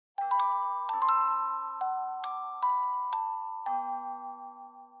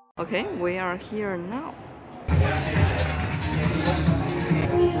Okay, we are here now.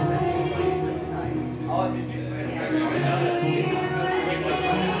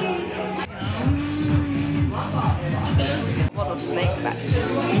 What a snake bite.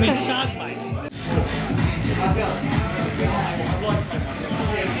 You mean shark bite?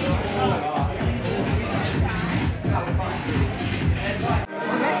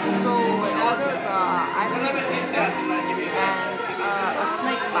 Okay, so we ordered the ice cream and a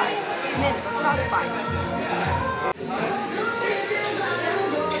snake bite. I mean, a shark bite.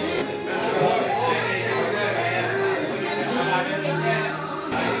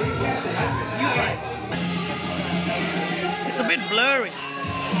 It's a bit blurry.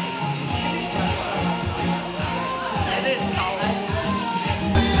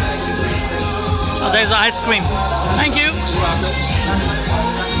 Oh, there's the ice cream. Thank you.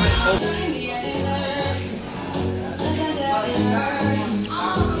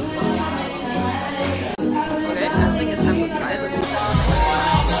 Okay, I think it's time to try it.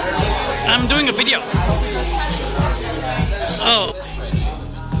 I'm doing a video. Oh.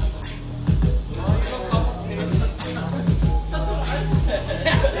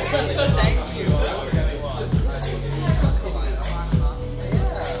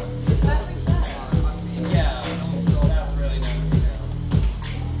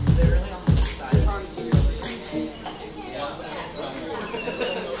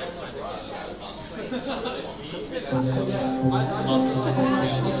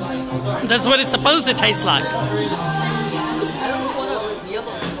 That's what it's supposed to taste like.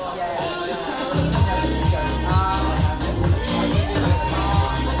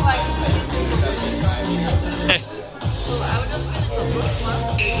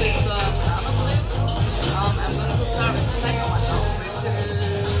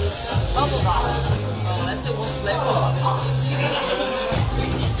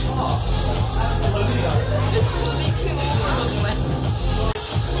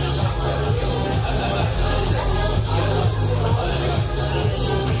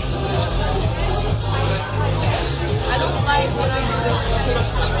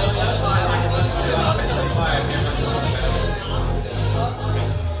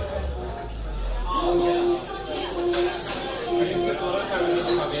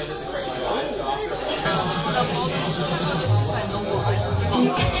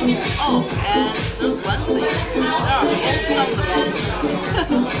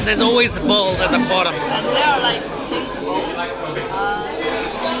 There's always balls at the bottom. And they are like pink balls.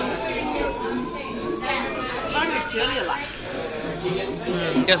 Very jelly-like.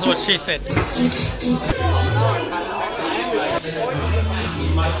 Guess what she said.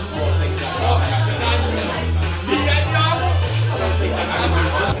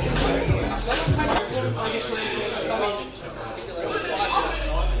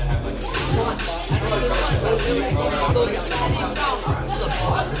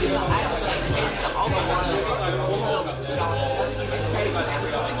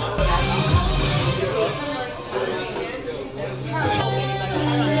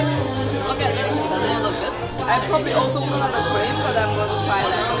 I probably also want the cream, but I'm going to try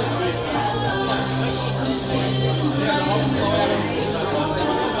that.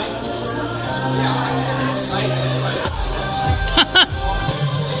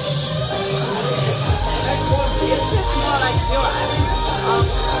 It's more like pure ice cream.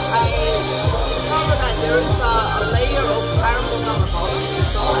 I discovered that there's a layer of caramel on the bottom,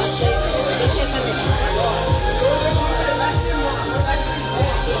 so I think it tastes like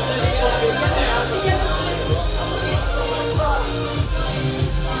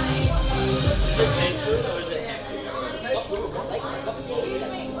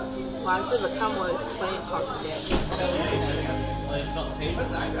well, I think the camera is playing hard to get.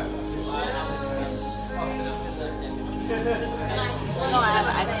 No, I have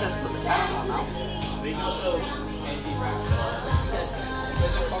access to the camera now.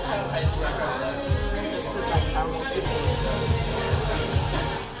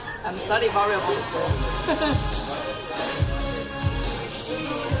 I'm slightly worried about it.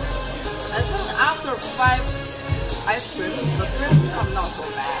 I think after 5 ice cream, the cream become not so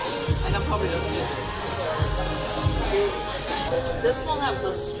bad. I can probably just do this. This one have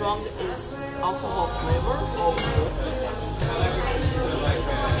the strongest alcohol flavor of both.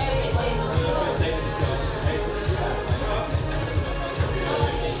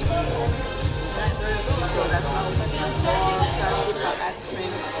 So that's my opinion for ice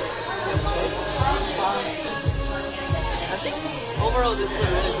cream. I think overall this is a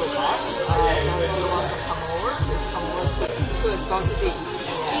really good bar. If you want to come over to Viscosity.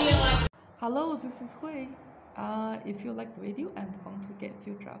 Hello, this is Hui. If you like the video and want to get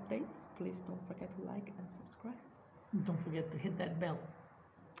future updates, please don't forget to like and subscribe. Don't forget to hit that bell.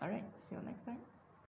 Alright, see you next time.